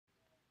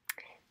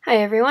Hi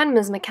everyone,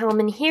 Ms.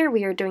 McCalmon here.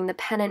 We are doing the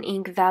pen and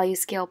ink value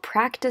scale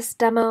practice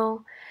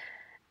demo,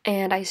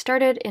 and I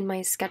started in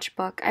my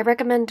sketchbook. I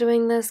recommend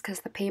doing this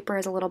because the paper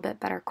is a little bit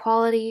better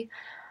quality.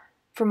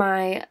 For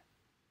my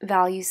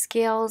value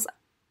scales,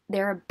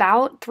 they're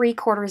about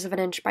 3/4 of an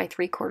inch by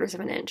 3/4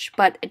 of an inch,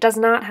 but it does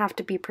not have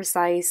to be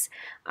precise.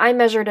 I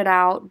measured it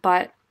out,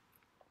 but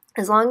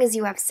as long as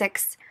you have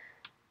 6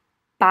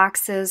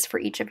 boxes for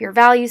each of your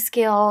value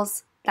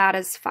scales, that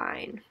is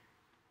fine.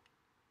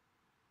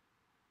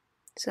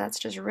 So that's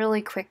just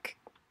really quick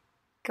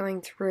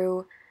going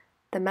through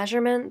the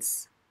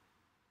measurements.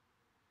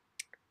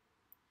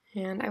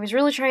 And I was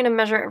really trying to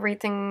measure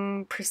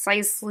everything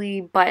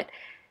precisely, but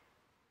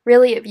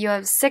really if you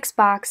have 6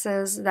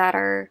 boxes that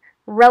are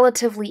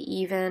relatively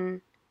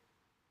even,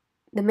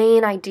 the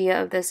main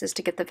idea of this is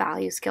to get the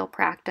value scale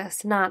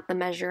practice, not the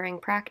measuring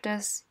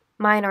practice.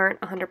 Mine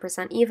aren't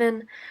 100%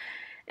 even,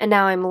 and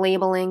now I'm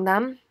labeling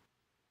them.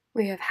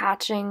 We have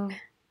hatching,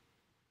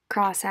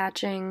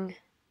 cross-hatching,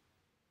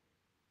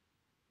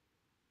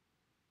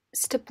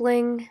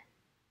 stippling,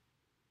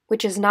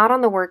 which is not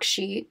on the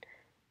worksheet,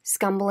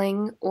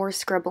 scumbling or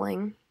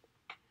scribbling,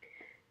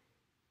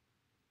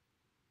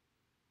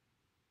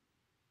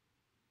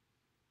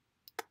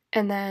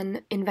 and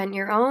then invent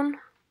your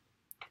own.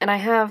 And I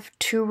have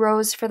 2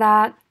 rows for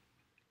that.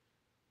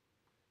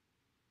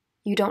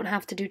 You don't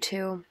have to do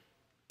 2.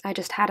 I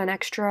just had an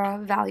extra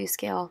value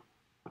scale.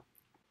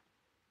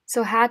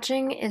 So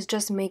hatching is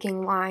just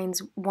making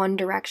lines one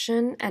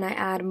direction, and I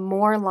add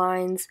more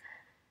lines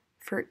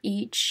for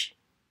each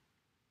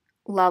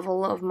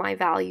level of my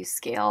value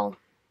scale.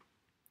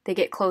 They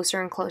get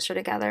closer and closer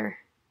together.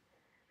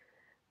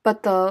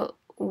 But the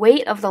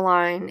weight of the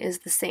line is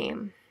the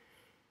same.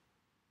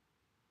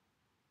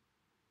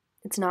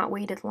 It's not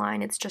weighted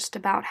line, it's just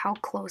about how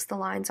close the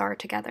lines are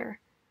together.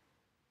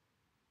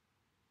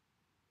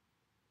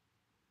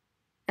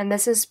 And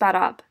this is sped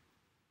up.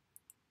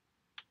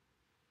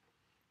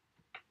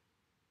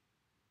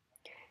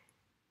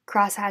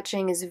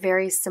 Cross-hatching is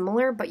very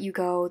similar, but you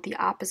go the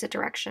opposite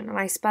direction. And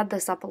I sped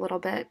this up a little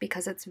bit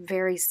because it's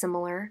very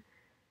similar.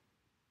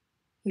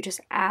 You just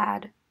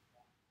add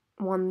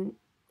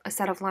a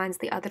set of lines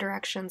the other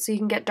direction, so you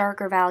can get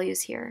darker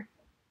values here.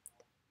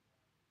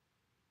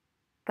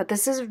 But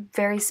this is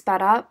very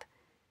sped up.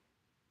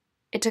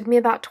 It took me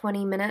about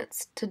 20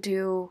 minutes to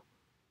do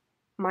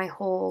my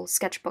whole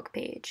sketchbook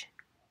page.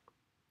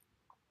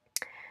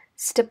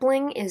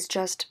 Stippling is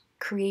just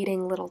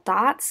creating little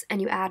dots,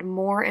 and you add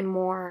more and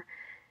more.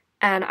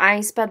 And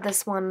I sped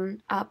this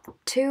one up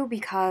too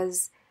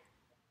because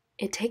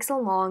it takes a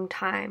long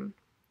time.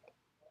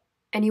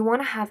 And you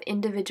want to have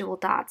individual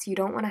dots. You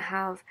don't want to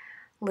have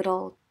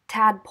little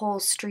tadpole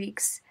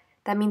streaks.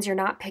 That means you're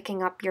not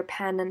picking up your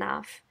pen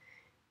enough.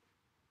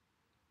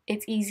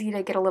 It's easy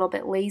to get a little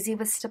bit lazy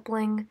with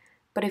stippling,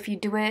 but if you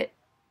do it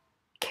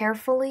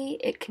carefully,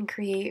 it can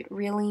create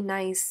really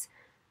nice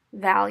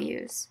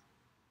values.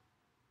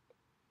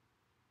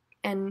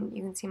 And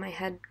you can see my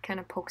head kind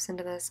of pokes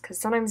into this because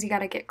sometimes you got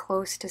to get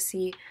close to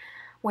see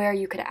where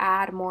you could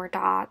add more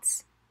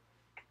dots.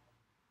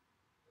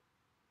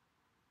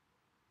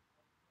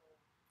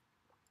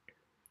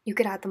 You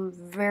could add them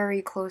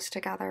very close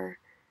together,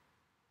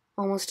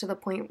 almost to the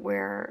point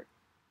where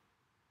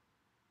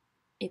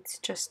it's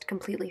just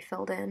completely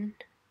filled in.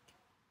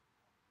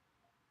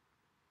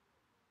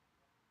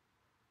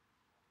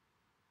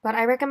 But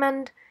I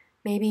recommend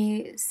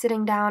maybe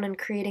sitting down and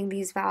creating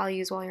these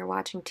values while you're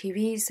watching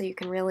TV so you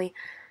can really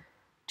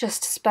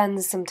just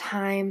spend some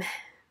time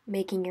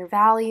making your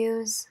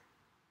values.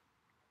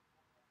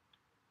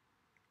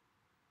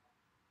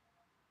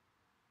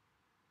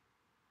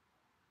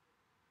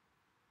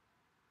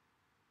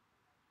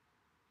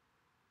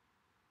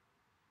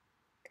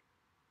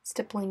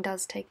 Stippling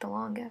does take the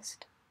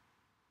longest.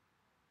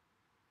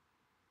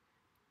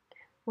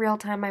 Real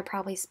time, I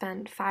probably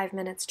spent 5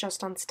 minutes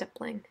just on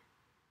stippling.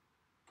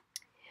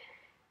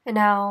 And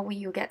now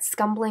you get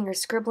scumbling or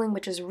scribbling,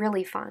 which is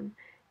really fun.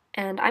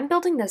 And I'm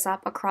building this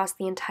up across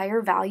the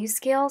entire value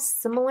scale,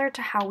 similar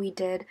to how we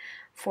did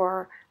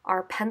for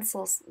our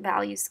pencil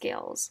value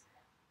scales.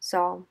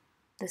 So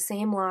the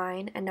same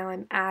line, and now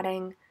I'm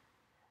adding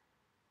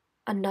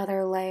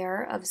another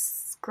layer of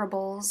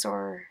scribbles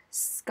or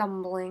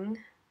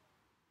scumbling,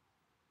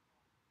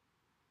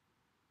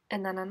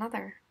 and then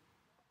another.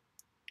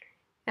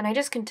 And I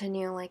just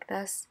continue like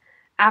this.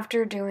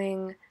 After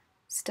doing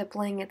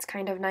stippling, it's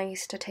kind of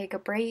nice to take a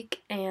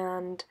break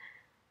and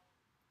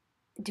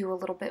do a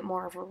little bit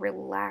more of a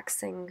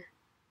relaxing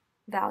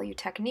value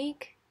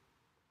technique.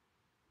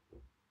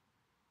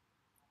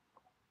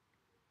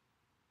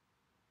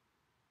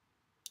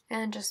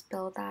 And just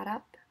build that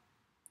up.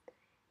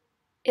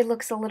 It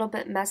looks a little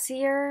bit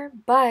messier,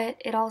 but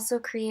it also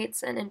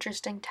creates an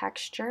interesting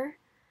texture.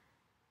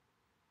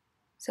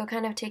 So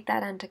kind of take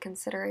that into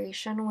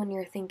consideration when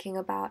you're thinking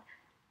about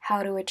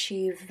how to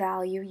achieve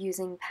value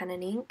using pen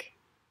and ink.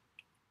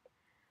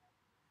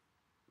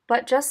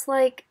 But just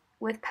like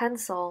with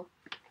pencil,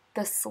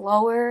 the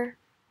slower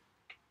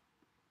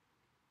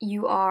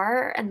you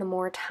are and the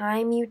more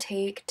time you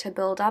take to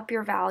build up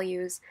your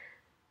values,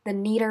 the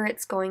neater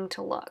it's going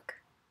to look.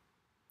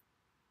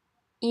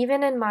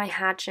 Even in my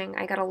hatching,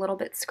 I got a little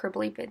bit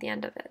scribbly by the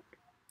end of it.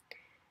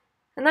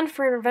 And then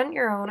for Invent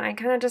Your Own, I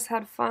kind of just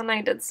had fun.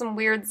 I did some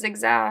weird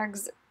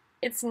zigzags.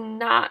 It's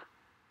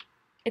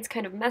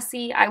kind of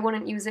messy. I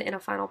wouldn't use it in a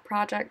final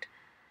project.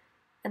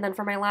 And then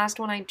for my last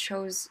one, I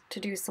chose to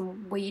do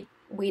some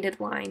weighted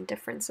line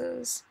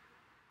differences,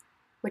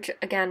 which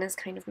again is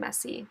kind of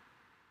messy.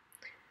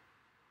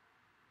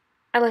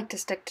 I like to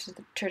stick to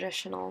the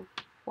traditional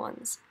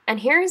ones.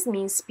 And here is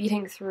me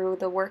speeding through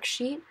the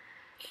worksheet.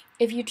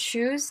 If you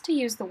choose to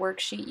use the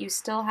worksheet, you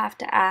still have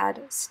to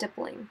add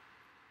stippling.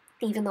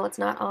 Even though it's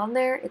not on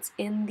there, it's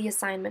in the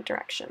assignment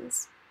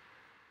directions.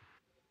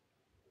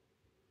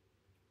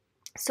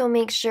 So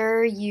make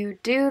sure you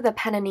do the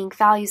pen and ink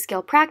value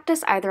scale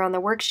practice either on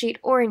the worksheet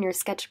or in your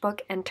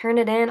sketchbook and turn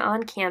it in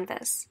on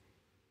Canvas.